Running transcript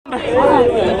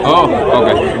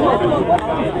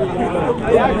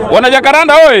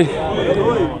Wanajakaranda oi!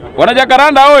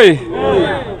 Wanajakaranda oi!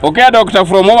 Okay, Doctor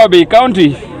from Wacha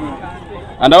County.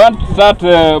 And I want to start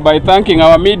by thanking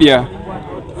our media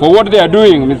for what they are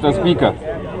doing, Mr. Speaker.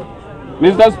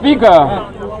 Mr. Speaker.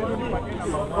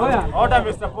 Order,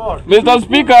 Mr. Paul. Mr.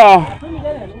 Speaker.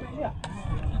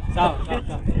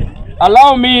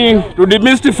 Allow me to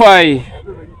demystify.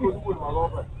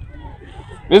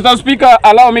 Mr. Speaker,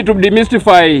 allow me to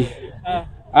demystify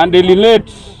and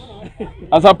delineate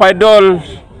as a pilot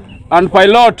and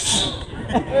pilot.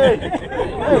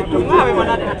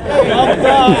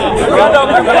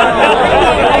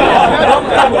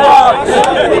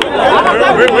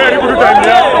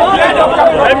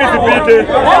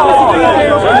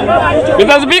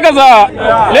 Mr. Speaker, sir,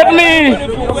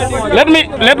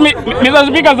 Mr.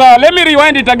 Speaker, sir, let me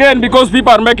rewind it again because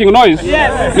people are making noise.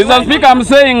 Yes. Mr. Speaker, I'm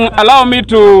saying allow me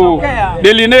to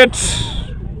delineate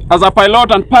as a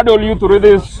pilot and paddle you through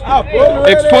this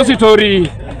expository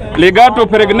legato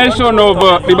peregrination of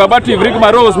the Babati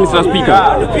Rigmaros, Mr.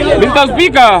 Speaker.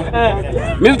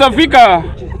 Mr. Speaker,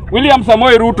 William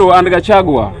Samoei Ruto and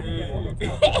Gachagua.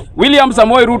 William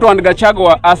Samoei Ruto and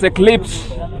Gachagua has eclipsed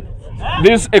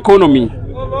this economy.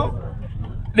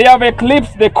 They have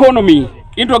eclipsed the economy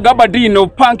into a gabardine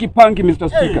of punky, Mr.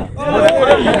 Speaker.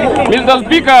 Mr.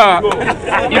 Speaker,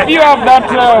 if you have that,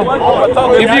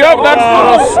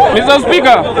 Mr.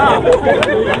 Speaker,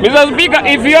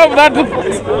 if you have that,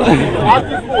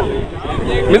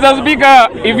 Mr. Speaker,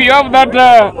 if you have that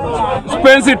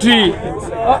propensity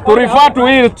to refer to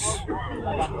it,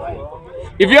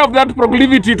 if you have that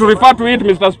proclivity to refer to it,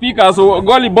 Mr. Speaker, so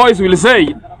Goli boys will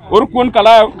say, or Kun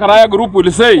Karaya group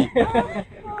will say,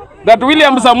 that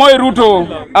William Samoei Ruto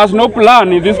has no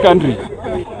plan in this country.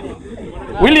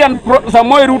 William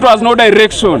Samoei Ruto has no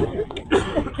direction.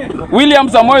 William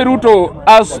Samoei Ruto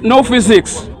has no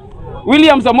physics.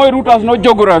 William Samoei Ruto has no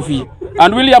geography.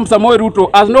 And William Samoei Ruto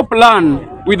has no plan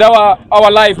with our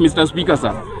life, Mr. Speaker,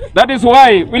 sir. That is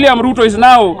why William Ruto is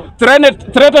now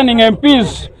threatening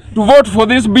MPs to vote for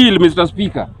this bill, Mr.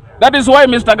 Speaker. That is why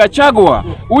Mr. Gachagua,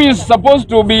 who is supposed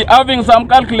to be having some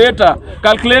calculator,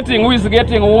 calculating who is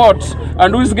getting what,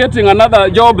 and who is getting another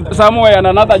job somewhere and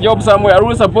another job somewhere,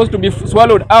 who is supposed to be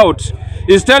swallowed out,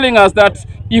 is telling us that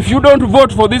if you don't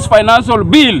vote for this financial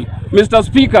bill, Mr.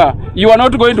 Speaker, you are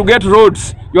not going to get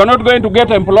roads, you are not going to get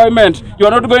employment, you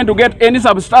are not going to get any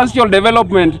substantial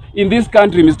development in this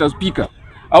country, Mr. Speaker.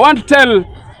 I want to tell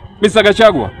Mr.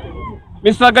 Gachagua,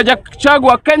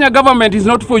 Kenya government is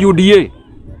not for UDA.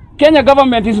 Kenya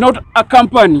government is not a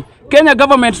company. Kenya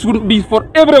government should be for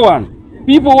everyone.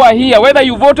 People who are here, whether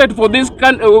you voted for this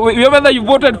government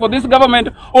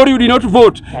or you did not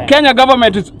vote, Kenya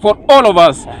government is for all of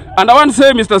us. And I want to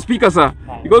say, Mr. Speaker, sir,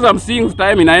 because I'm seeing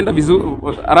time inaenda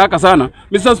haraka sana.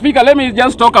 Mr. Speaker, let me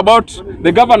just talk about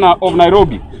the governor of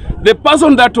Nairobi. The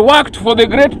person that worked for the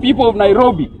great people of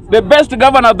Nairobi, the best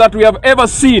governor that we have ever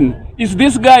seen, is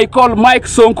this guy called Mike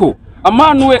Sonko. A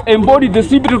man who embodied the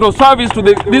spirit of service to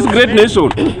this great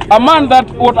nation. A man that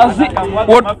what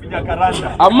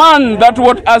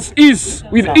as is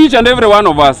with each and every one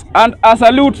of us. And I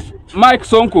salute Mike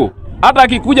Sonko. Hata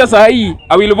akikuja saa hii,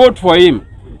 I will vote for him.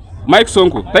 Mike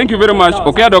Sonko. Thank you very much.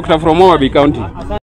 Okay, Doctor from Wacha County.